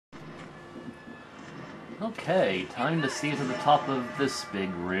Okay, time to see to the top of this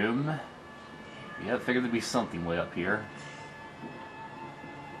big room. Yeah, I figured there'd be something way up here.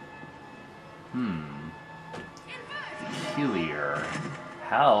 Peculiar.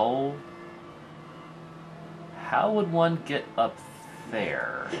 How would one get up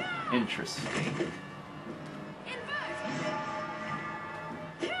there? Interesting.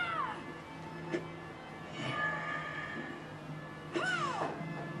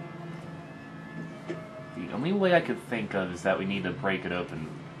 The only way I could think of is that we need to break open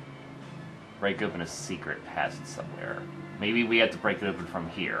a secret passage somewhere. Maybe we have to break it open from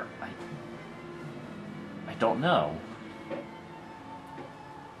here. I don't know.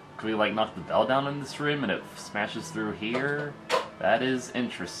 Could we, like, knock the bell down in this room and it smashes through here? That is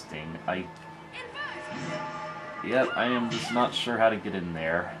interesting. Yep, I am just not sure how to get in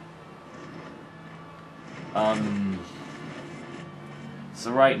there.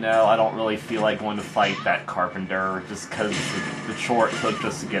 So right now, I don't really feel like going to fight that carpenter, just because the chore it took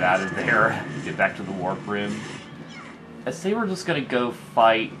just to get out of there, get back to the warp room. I say we're just gonna go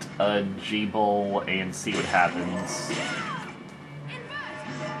fight a Jeeble and see what happens.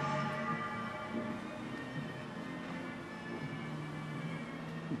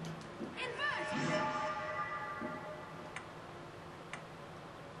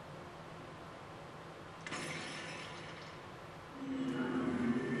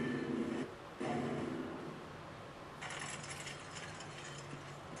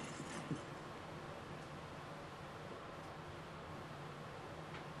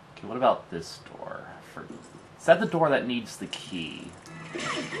 Okay, what about this door? Is that the door that needs the key?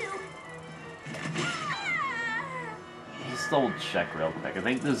 Just double check real quick. I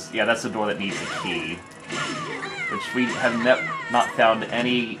think this, yeah, that's the door that needs the key. Which we have not found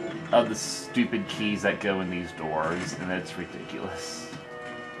any of the stupid keys that go in these doors, and it's ridiculous.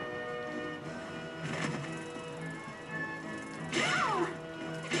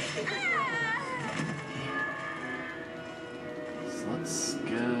 So let's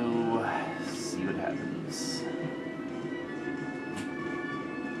go see what happens.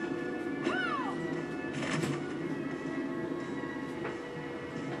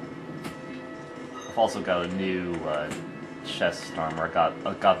 I've also got a new chest armor.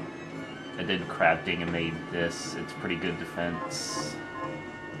 I did crafting and made this. It's pretty good defense.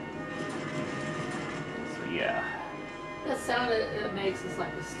 So yeah. That sound it makes is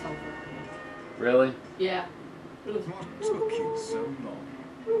like a stumper. Really? Yeah. What took you so long?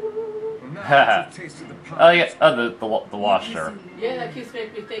 Well, now Haha. that you've tasted the Oh punch, yeah, the washer. Yeah, that keeps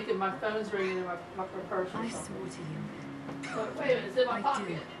making me thinking my phone's ringing in my purse or I something. swore to you. But wait a minute, it's in my I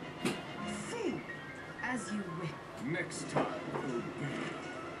pocket. do. See, as you wish. next time.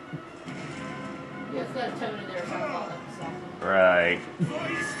 Yeah, it's got a tone in there, so I thought that was something. Right.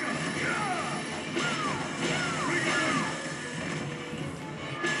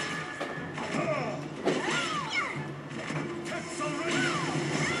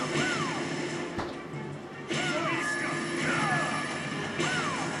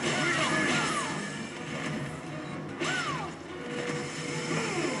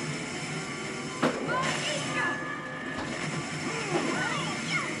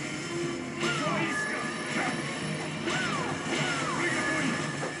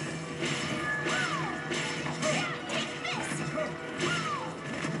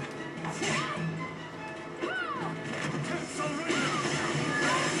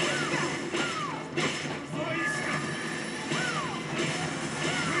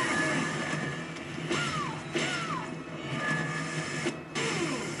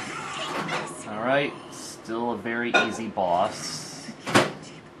 Alright, still a very easy boss.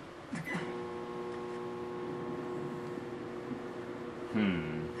 But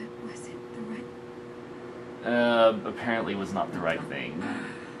was it the right? Apparently was not the right thing.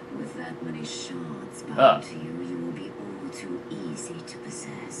 With that many shards bound to you, you will be all too easy to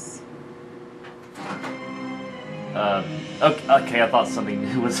possess. Okay, I thought something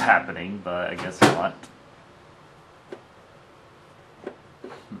new was happening, but I guess not.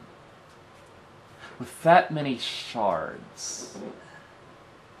 With that many shards.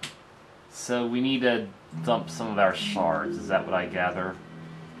 So we need to dump some of our shards, is that what I gather?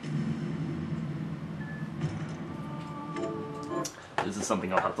 This is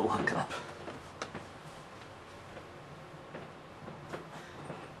something I'll have to look up.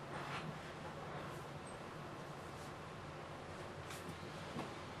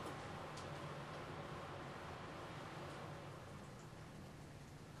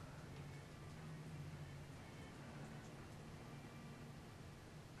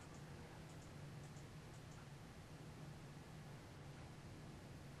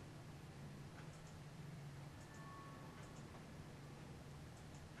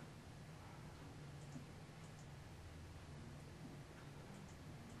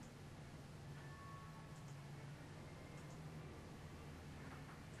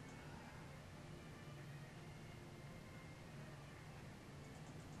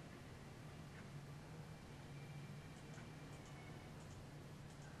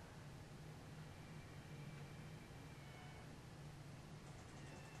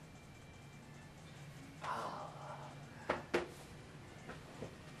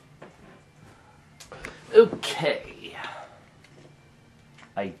 Okay.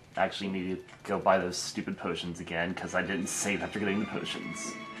 I actually need to go buy those stupid potions again, because I didn't save after getting the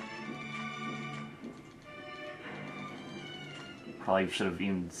potions. Probably should have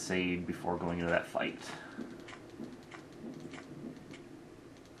even saved before going into that fight.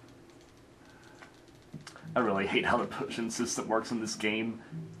 I really hate how the potion system works in this game.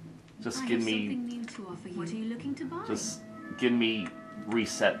 Just give me... What are you looking to buy? Just give me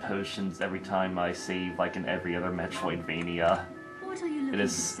reset potions every time I save, like in every other Metroidvania. What are you looking It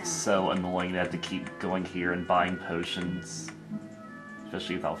is to sell? so annoying to have to keep going here and buying potions.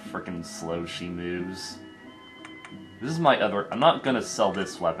 Especially with how frickin' slow she moves. This is my other... I'm not gonna sell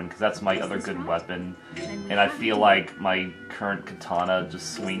this weapon, because that's my other good weapon. And I feel like my current katana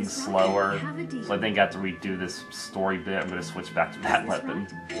just swings slower. So I think I have to redo this story bit. I'm gonna switch back to that weapon.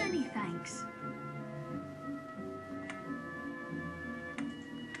 Many thanks.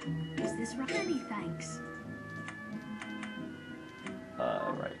 Is this right? Many thanks.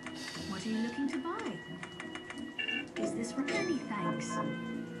 Right. What are you looking to buy? Is this right? Many thanks.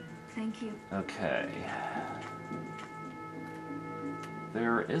 Thank you. Okay.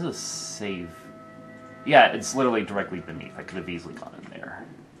 There is a save. Yeah, it's literally directly beneath. I could have easily gone in there.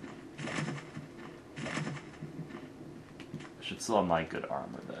 I should still have my good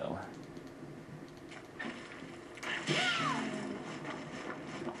armor, though.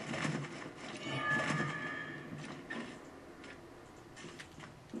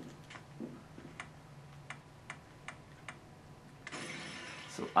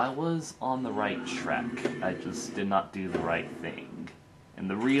 So I was on the right track. I just did not do the right thing. And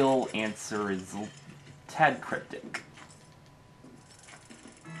the real answer is a tad cryptic.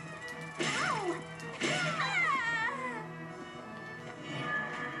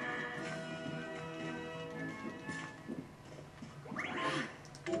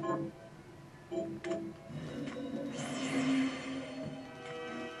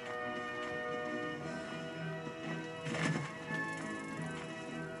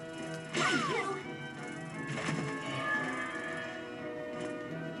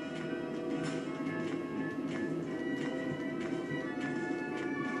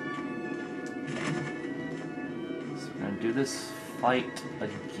 Do this fight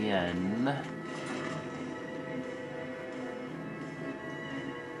again.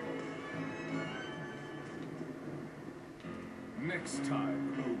 Next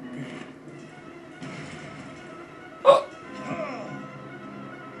time, okay. Oh.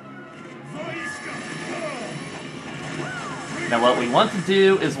 Now what we want to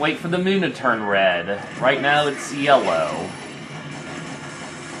do is wait for the moon to turn red. Right now it's yellow.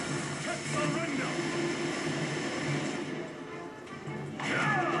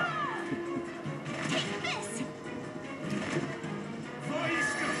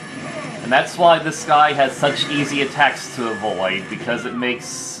 And that's why this guy has such easy attacks to avoid, because it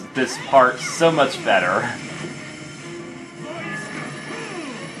makes this part so much better.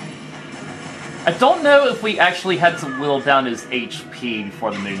 I don't know if we actually had to whittle down his HP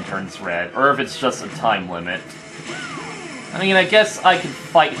before the moon turns red, or if it's just a time limit. I mean, I guess I could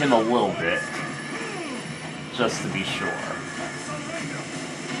fight him a little bit, just to be sure.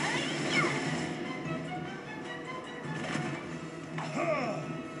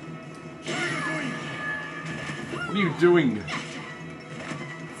 What are you doing?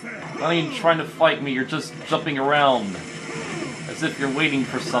 Not even trying to fight me, you're just jumping around. As if you're waiting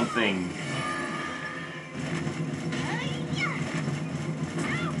for something.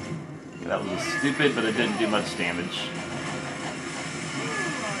 That was stupid, but it didn't do much damage.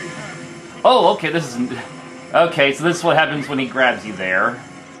 Oh, okay, this is... Okay, so this is what happens when he grabs you there.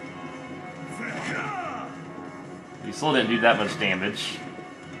 You still didn't do that much damage.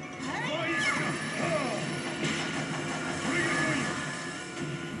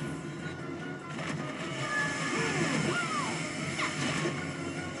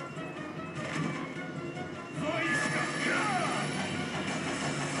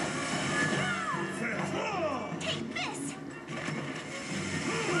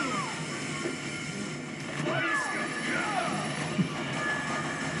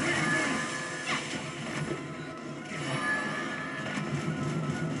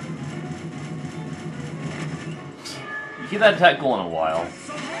 Keep that attack going a while.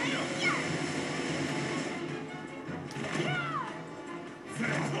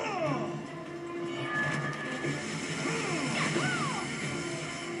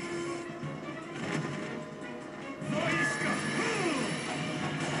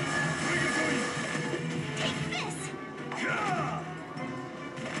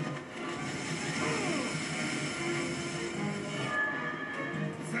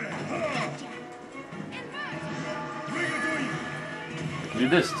 do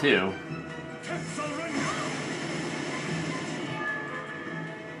this too.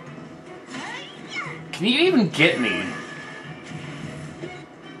 Can you even get me?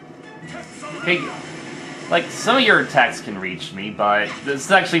 Okay, like, some of your attacks can reach me, but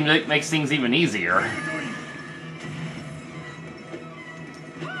this actually makes things even easier.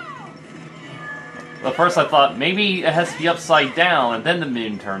 Well, first I thought maybe it has to be upside down and then the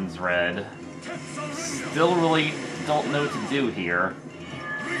moon turns red. Still really don't know what to do here.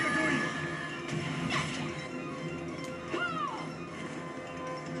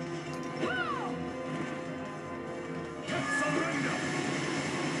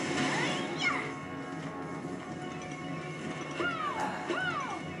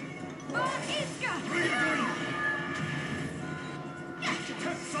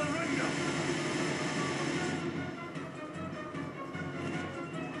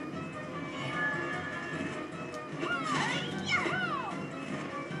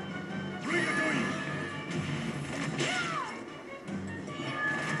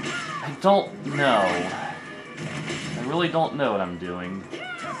 I don't know. I really don't know what I'm doing.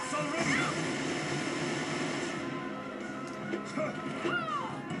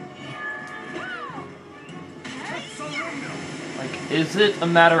 Like, is it a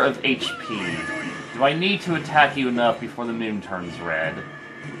matter of HP? Do I need to attack you enough before the moon turns red?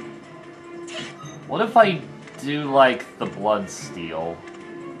 What if I do, like, the Bloodstained?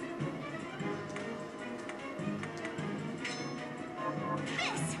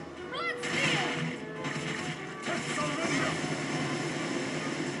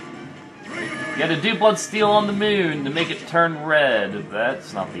 You had to do Bloodstained on the moon to make it turn red.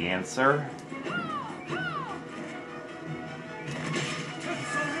 That's not the answer.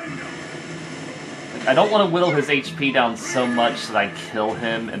 I don't want to whittle his HP down so much that I kill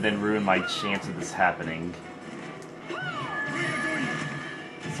him and then ruin my chance of this happening.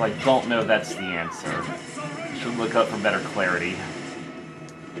 So I don't know if that's the answer. Should look up for better clarity.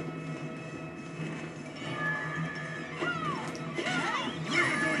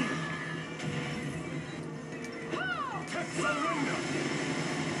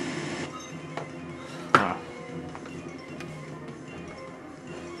 Huh.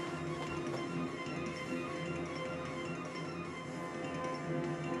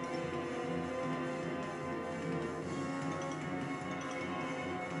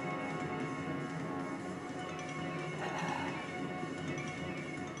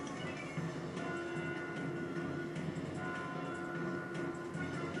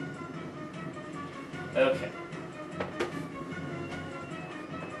 Okay.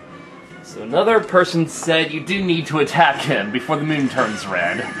 So another person said you do need to attack him before the moon turns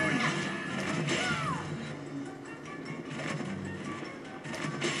red.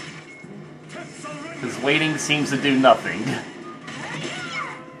 Because waiting seems to do nothing.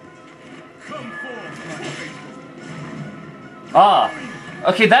 Ah,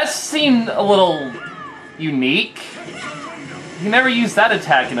 okay, that seemed a little unique. He never used that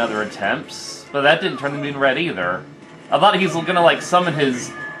attack in other attempts, but that didn't turn the moon red either. I thought he was gonna, like, summon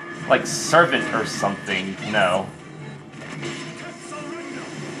his, like, servant or something. No.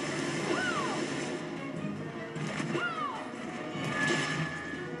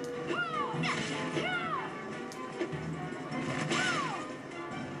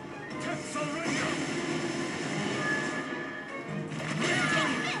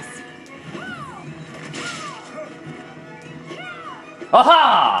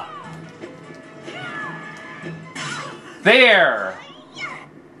 Aha! There!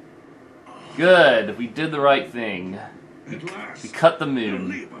 Good, we did the right thing. We cut the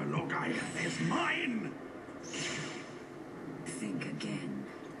moon. Is mine. Think again.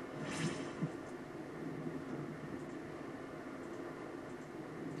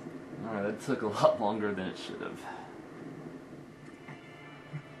 Alright, that took a lot longer than it should have.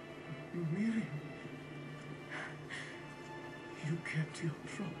 Miriam, you kept your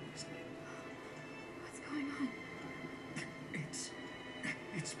promise. What's going on?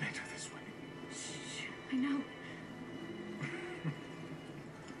 It's better this way. Shh, I know.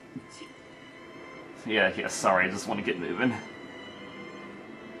 Yeah, sorry, I just want to get moving.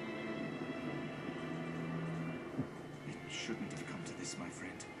 It shouldn't have come to this, my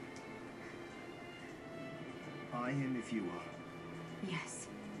friend. I am if you are. Yes.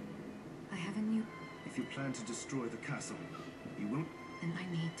 I have a new... If you plan to destroy the castle, you won't... Then I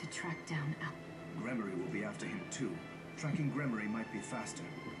need to track down Al. Gremory will be after him too. Tracking Gremory might be faster.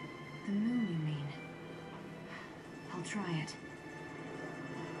 The moon, you mean? I'll try it.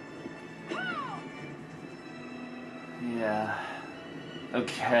 Yeah.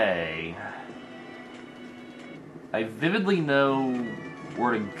 Okay. I vividly know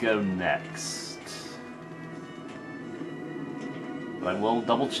where to go next. But I will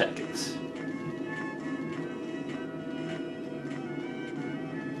double check it.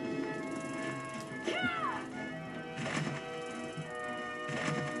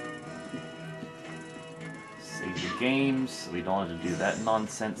 Save the game so we don't have to do that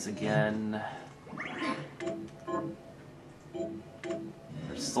nonsense again.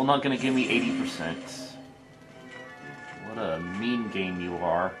 They're still not going to give me 80%. What a mean game you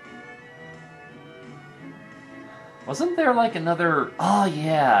are. Wasn't there like another... Oh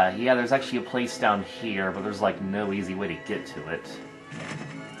yeah, there's actually a place down here, but there's like no easy way to get to it.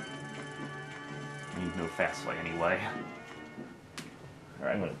 I mean, no fast way anyway.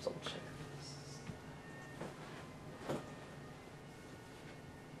 Alright, I'm gonna double check.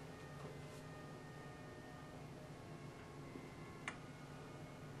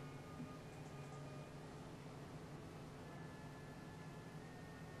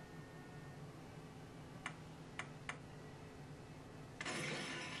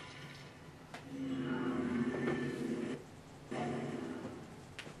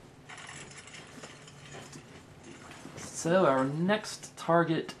 So our next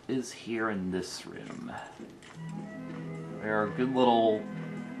target is here in this room, where our good little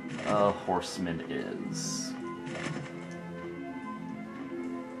horseman is.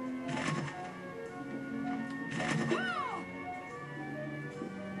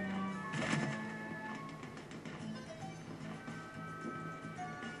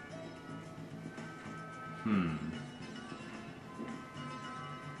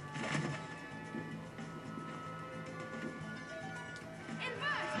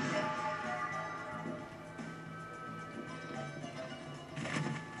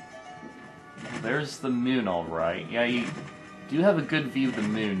 There's the moon, alright. Yeah, you do have a good view of the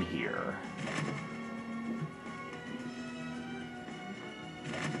moon here.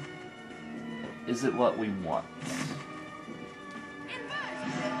 Is it what we want?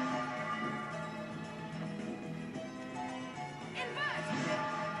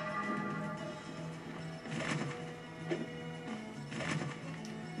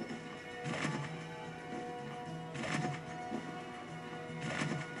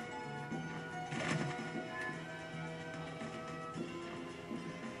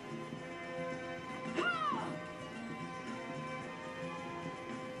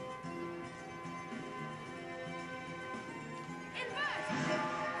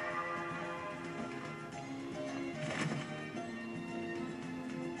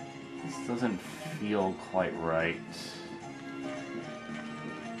 This doesn't feel quite right.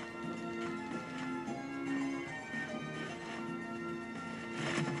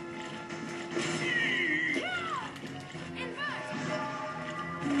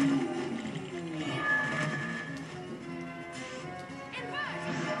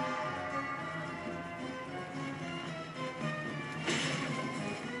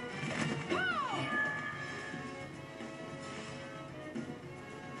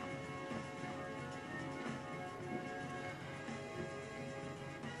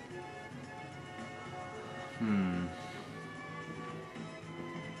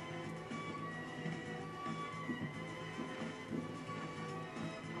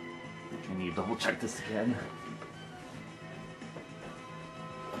 Can you double check this again?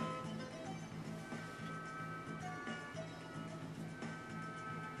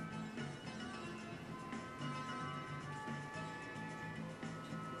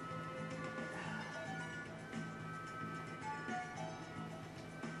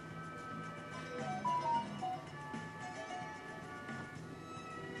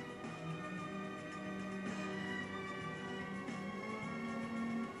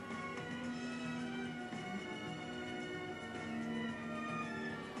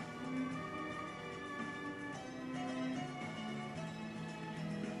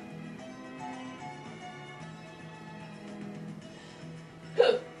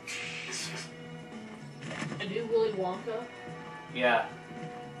 I do Willy Wonka. Yeah.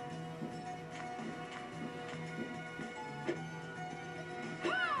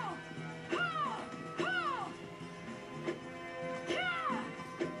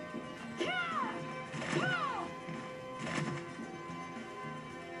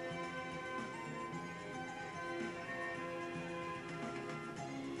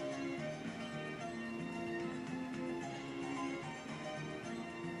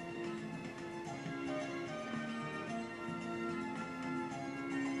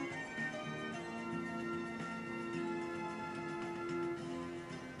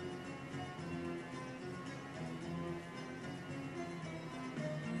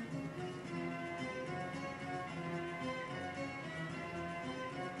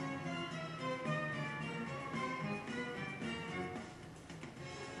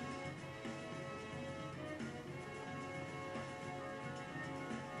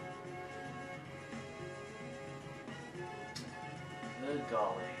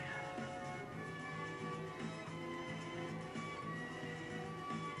 golly.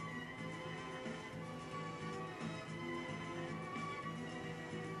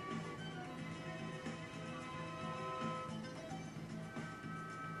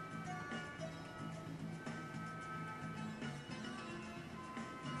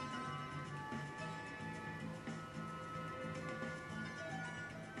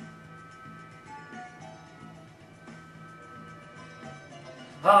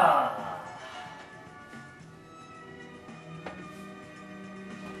 Ah.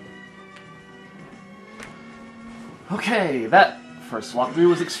 Okay, that first walkthrough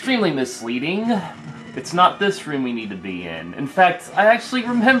was extremely misleading. It's not this room we need to be in. In fact, I actually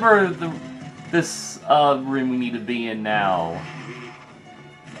remember this room we need to be in now.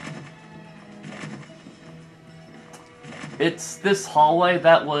 It's this hallway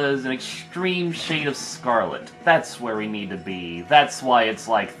that was an extreme shade of scarlet. That's where we need to be. That's why it's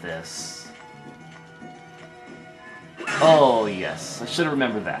like this. Oh yes, I should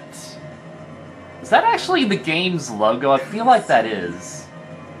remember that. Is that actually the game's logo? I feel like that is.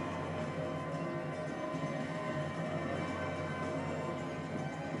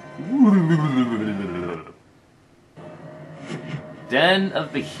 Den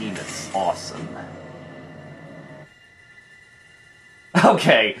of Behemoths. Awesome.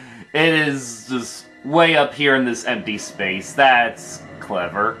 Okay, it is just way up here in this empty space. That's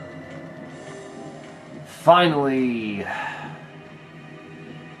clever. Finally,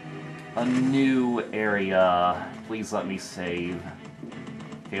 a new area. Please let me save.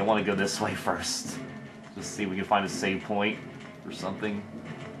 Okay, I want to go this way first. Just see if we can find a save point or something.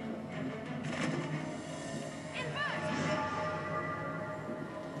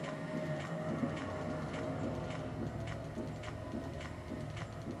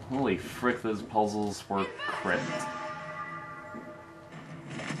 Holy frick, those puzzles were crit.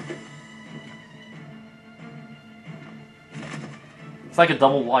 It's like a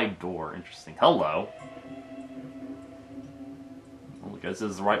double wide door. Interesting. Hello. Well, I guess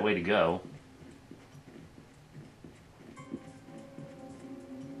this is the right way to go.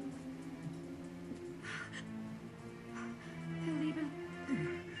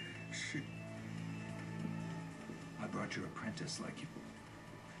 I brought your apprentice like you.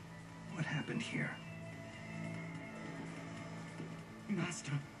 What happened here?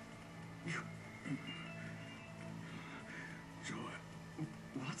 Master. You... Joy.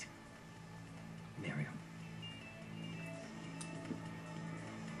 What? Miriam.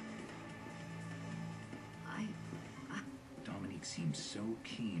 Dominique seems so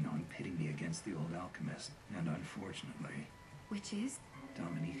keen on pitting me against the old alchemist, and unfortunately... Which is?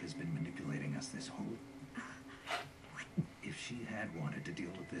 Dominique has been manipulating us this whole... If she had wanted to deal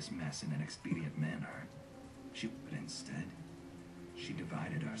with this mess in an expedient manner, but instead, she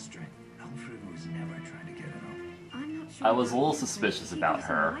divided our strength. Alfred was never trying to get it all. I'm not sure. I was a little suspicious about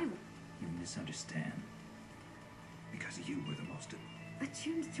her. You misunderstand. Because you were the most...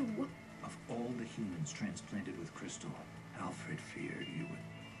 Attuned to what? Of all the humans transplanted with crystal, Alfred feared you would...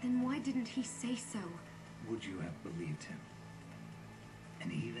 Then why didn't he say so? Would you have believed him?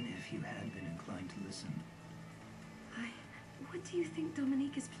 And even if you had been inclined to listen... What do you think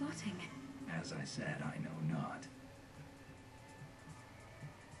Dominique is plotting? As I said, I know not.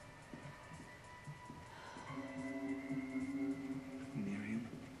 Miriam?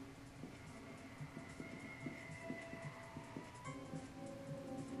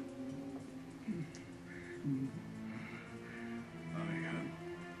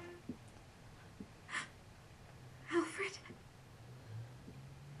 Alfred?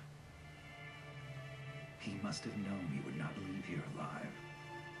 He must have known we would not leave here alive.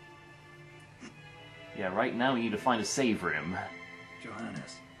 Yeah, right now we need to find a save room.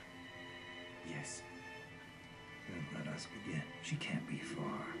 Johannes. Yes. Then let us begin. She can't be far.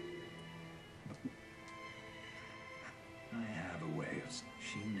 I have a way of...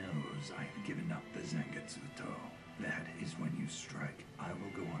 She knows I have given up the Zangetsuto. That is when you strike. I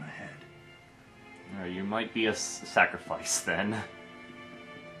will go on ahead. Alright, you might be a sacrifice then.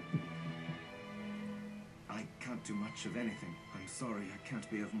 I can't do much of anything. I'm sorry, I can't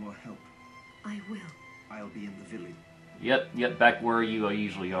be of more help. I will. I'll be in the village. Yep, back where you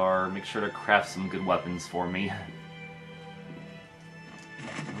usually are. Make sure to craft some good weapons for me.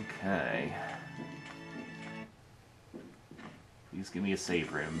 Okay. Please give me a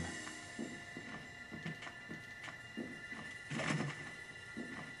save room.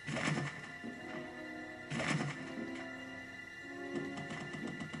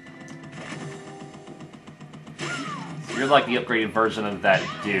 You're like the upgraded version of that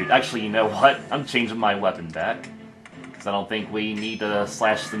dude. Actually, you know what? I'm changing my weapon back. Because I don't think we need to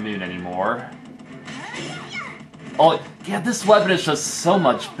slash the moon anymore. Oh, yeah, this weapon is just so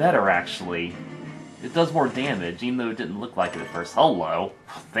much better, actually. It does more damage, even though it didn't look like it at first. Hello.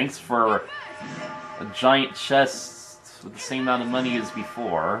 Thanks for a giant chest with the same amount of money as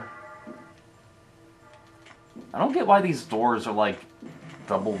before. I don't get why these doors are, like,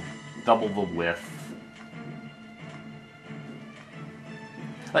 double the width.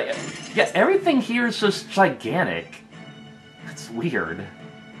 Like, yeah, everything here is just gigantic. It's weird.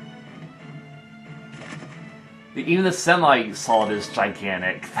 Even the semi-solid is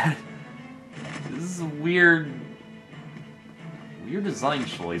gigantic. This is a weird design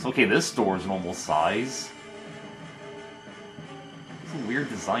choice. Okay, this door is normal size. It's a weird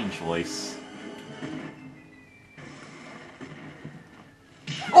design choice.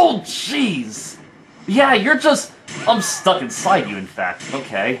 Oh, jeez! Yeah, you're just... I'm stuck inside you, in fact.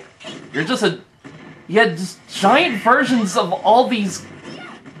 Okay. You're just a... You had just giant versions of all these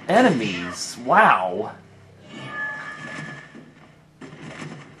enemies. Wow.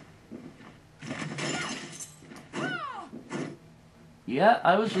 Yeah,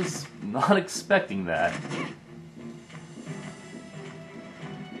 I was just not expecting that.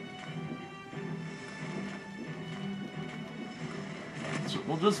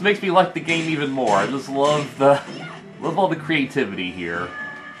 Well, just makes me like the game even more. I just love all the creativity here.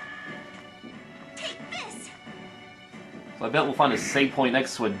 So I bet we'll find a save point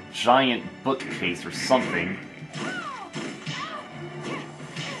next to a giant bookcase or something.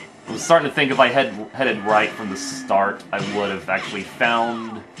 I was starting to think if I headed right from the start, I would have actually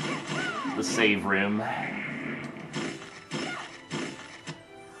found the save room.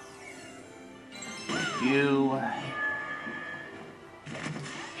 You...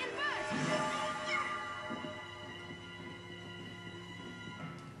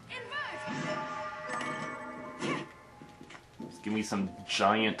 Just give me some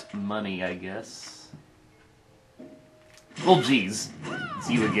giant money, I guess. Well, geez. It's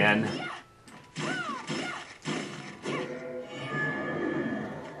you again.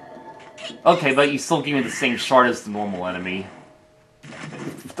 Okay, but you still give me the same shard as the normal enemy.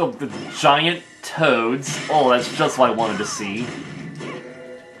 The giant toads. Oh, that's just what I wanted to see.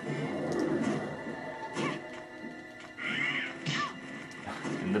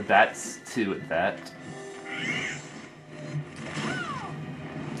 And the bats, too, at that.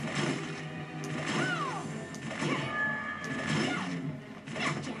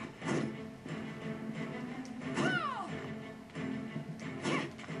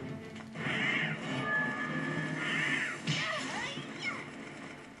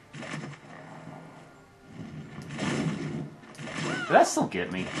 Did that still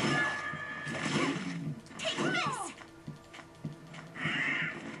get me?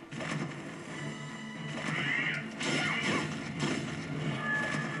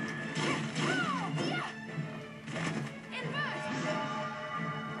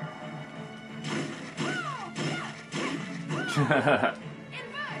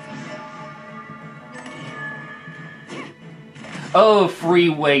 Oh, free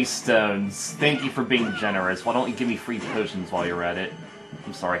waystones. Thank you for being generous. Why don't you give me free potions while you're at it?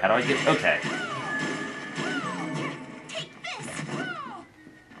 I'm sorry, how do I get... Okay.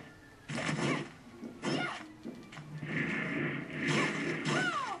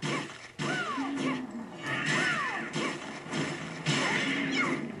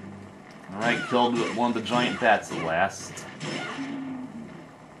 Alright, killed one of the giant bats at last.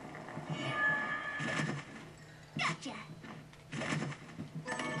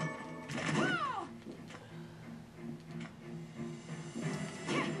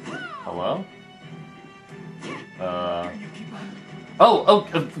 Hello? Oh,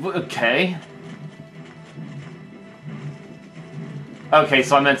 okay. Okay,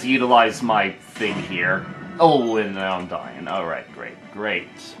 so I meant to utilize my thing here. Oh, and now I'm dying. Alright, great.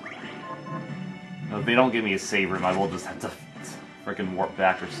 If they don't give me a save room, I will just have to frickin' warp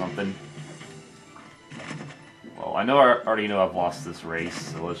back or something. Well, I already know I've lost this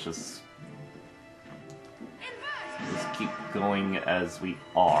race, so let's just keep going as we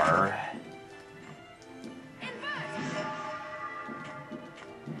are.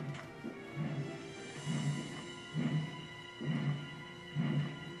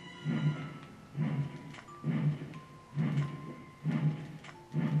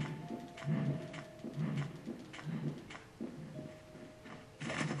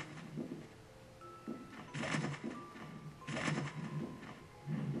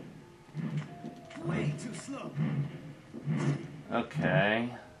 Okay.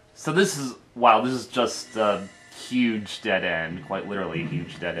 So this is... Wow, this is just a huge dead end. Quite literally a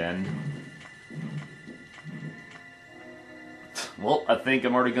huge dead end. Well, I think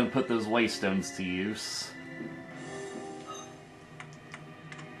I'm already going to put those waystones to use.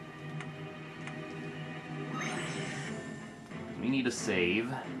 We need a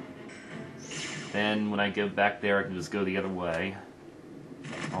save. Then when I go back there, I can just go the other way.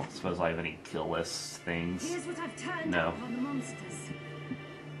 I don't suppose I have any kill list things. Here's what I've turned No. up on the monsters.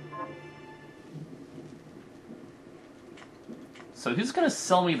 So who's gonna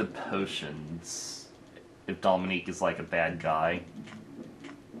sell me the potions if Dominique is like a bad guy?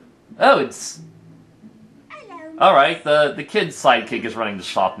 Oh, it's... Hello. Alright, the kid's sidekick is running the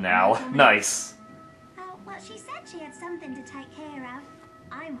shop now. Nice. Well, she said she had something to take care of.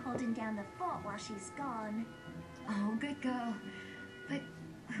 I'm holding down the fort while she's gone. Oh, good girl. But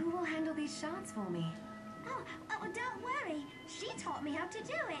who will handle these shards for me? Oh, don't worry. She taught me how to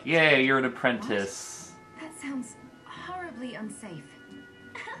do it. Yeah, you're an apprentice. That sounds horribly unsafe.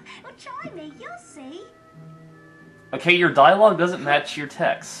 Well, try me. You'll see. Okay, your dialogue doesn't match your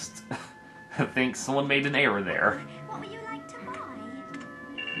text. I think someone made an error there. What would you like to buy?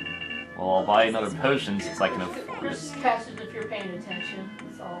 Well, I'll buy another potion since I can afford it. Just catch it if you're paying attention.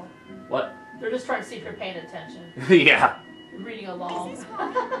 That's all. What? They're just trying to see if you're paying attention. Yeah. You're reading Is along. this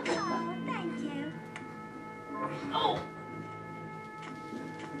one? Oh, thank you. Oh!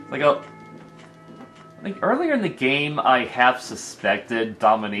 Like I think earlier in the game, I half suspected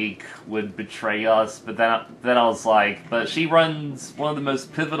Dominique would betray us, but then I was like, but she runs one of the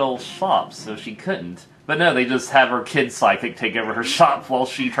most pivotal shops, so she couldn't. But no, they just have her kid psychic take over her shop while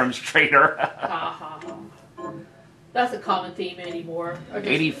she turns traitor. Ha ha ha. That's a common theme anymore.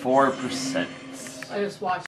 84%. I just watch